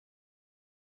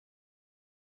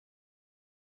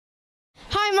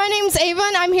Hi, my name's Ava,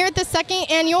 and I'm here at the second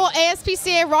annual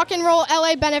ASPCA Rock and Roll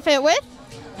LA benefit with.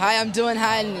 Hi, I'm doing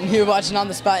Hyde, and here watching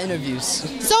on-the-spot interviews.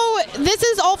 So this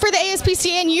is all for the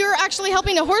ASPCA, and you're actually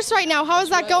helping a horse right now. How is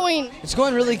that going? It's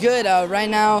going really good. Right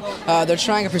now, they're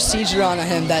trying a procedure on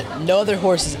him that no other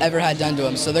horse has ever had done to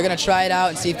him. So they're going to try it out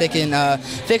and see if they can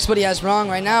fix what he has wrong.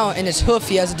 Right now, in his hoof,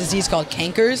 he has a disease called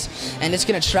cankers, and it's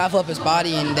going to travel up his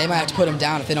body, and they might have to put him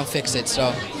down if they don't fix it. So.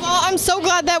 Well, I'm so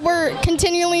glad that we're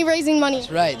continually raising money.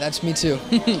 That's right. That's me too.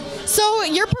 So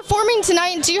you're performing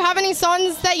tonight. Do you have any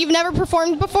songs that you've never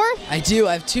performed before? I do.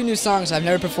 I have 2 new songs I've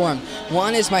never performed.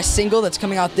 One is my single that's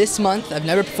coming out this month. I've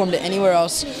never performed it anywhere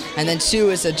else. And then 2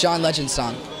 is a John Legend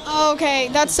song. Okay,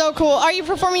 that's so cool. Are you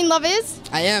performing Love Is?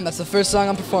 I am. That's the first song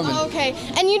I'm performing. Okay,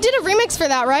 and you did a remix for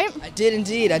that, right? I did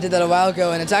indeed. I did that a while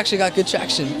ago, and it's actually got good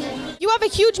traction. You have a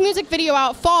huge music video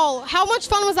out, Fall. How much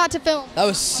fun was that to film? That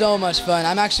was so much fun.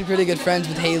 I'm actually pretty good friends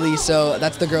with Haley, so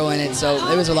that's the girl in it, so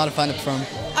it was a lot of fun to perform.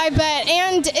 I bet.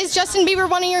 And is Justin Bieber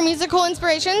one of your musical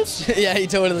inspirations? Yeah, he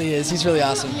totally is. He's really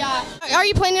awesome. Yeah. Are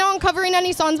you planning on covering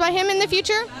any songs by him in the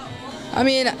future? I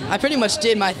mean, I pretty much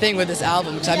did my thing with this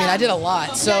album, because I mean, I did a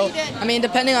lot. So, I mean,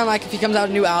 depending on like if he comes out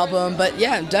with a new album, but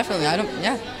yeah, definitely.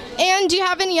 And do you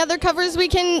have any other covers we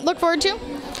can look forward to?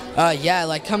 Yeah,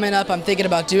 like coming up, I'm thinking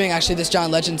about doing actually this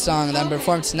John Legend song that I'm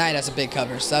performing tonight as a big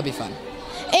cover, so that'd be fun.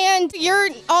 And you're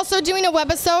also doing a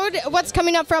webisode. What's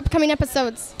coming up for upcoming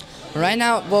episodes? Right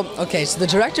now, well, okay, so the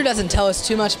director doesn't tell us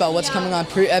too much about what's coming on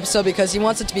pre-episode because he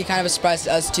wants it to be kind of a surprise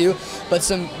to us too, but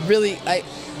some really,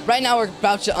 right now we're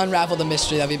about to unravel the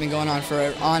mystery that we've been going on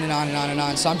for on and on and on and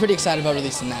on, so I'm pretty excited about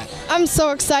releasing that. I'm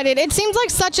so excited. It seems like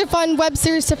such a fun web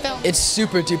series to film. It's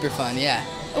super duper fun, yeah.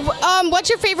 What's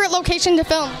your favorite location to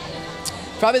film?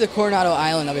 Probably the Coronado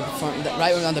Island that we performed,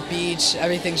 right on the beach,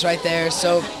 everything's right there,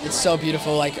 so it's so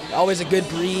beautiful, like always a good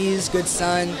breeze, good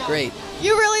sun, great.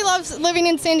 You really love living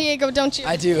in San Diego, don't you?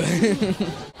 I do.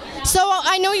 So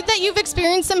I know that you've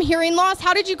experienced some hearing loss.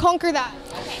 How did you conquer that?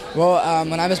 Well,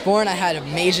 when I was born, I had a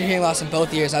major hearing loss in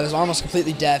both ears. I was almost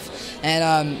completely deaf.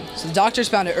 And so the doctors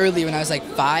found it early when I was like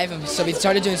 5. And so we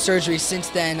started doing surgery since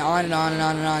then, on and on and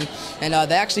on and on. And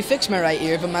they actually fixed my right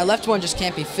ear, but my left one just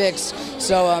can't be fixed.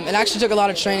 So it actually took a lot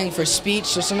of training for speech.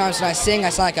 So sometimes when I sing, I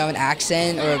sound like I have an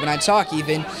accent, or when I talk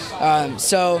even.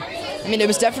 I mean, it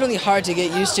was definitely hard to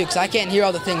get used to because I can't hear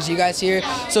all the things you guys hear.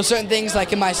 So certain things,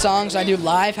 like in my songs I do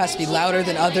live, has to be louder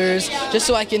than others, just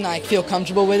so I can like feel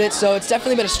comfortable with it. So it's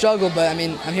definitely been a struggle, but I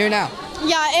mean, I'm here now.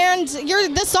 Yeah, and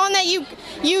the song that you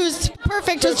used,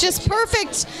 Perfect, was just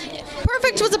perfect.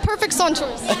 Perfect was a perfect song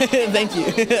choice. Thank you.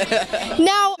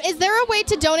 Now, is there a way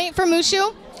to donate for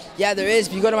Mushu? Yeah, there is.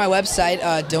 If you go to my website,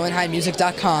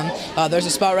 dylanhydemusic.com, there's a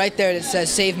spot right there that says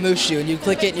Save Mushu, and you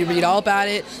click it and you read all about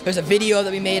it. There's a video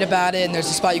that we made about it, and there's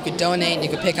a spot you could donate, and you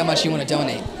could pick how much you want to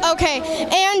donate. Okay,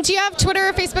 and do you have Twitter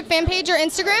or Facebook fan page or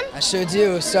Instagram? I sure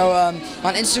do. So on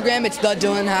Instagram, it's The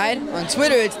Dylan Hyde. On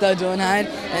Twitter, it's The Dylan Hyde.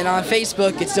 And on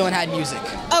Facebook, it's Dylan Hyde Music.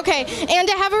 Okay, and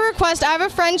I have a request. I have a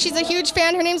friend. She's a huge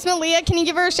fan. Her name's Malia. Can you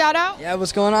give her a shout out? Yeah,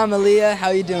 what's going on, Malia?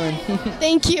 How you doing?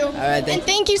 Thank you. All right,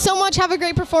 thank you so much. Have a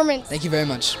great performance. Thank you very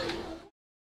much.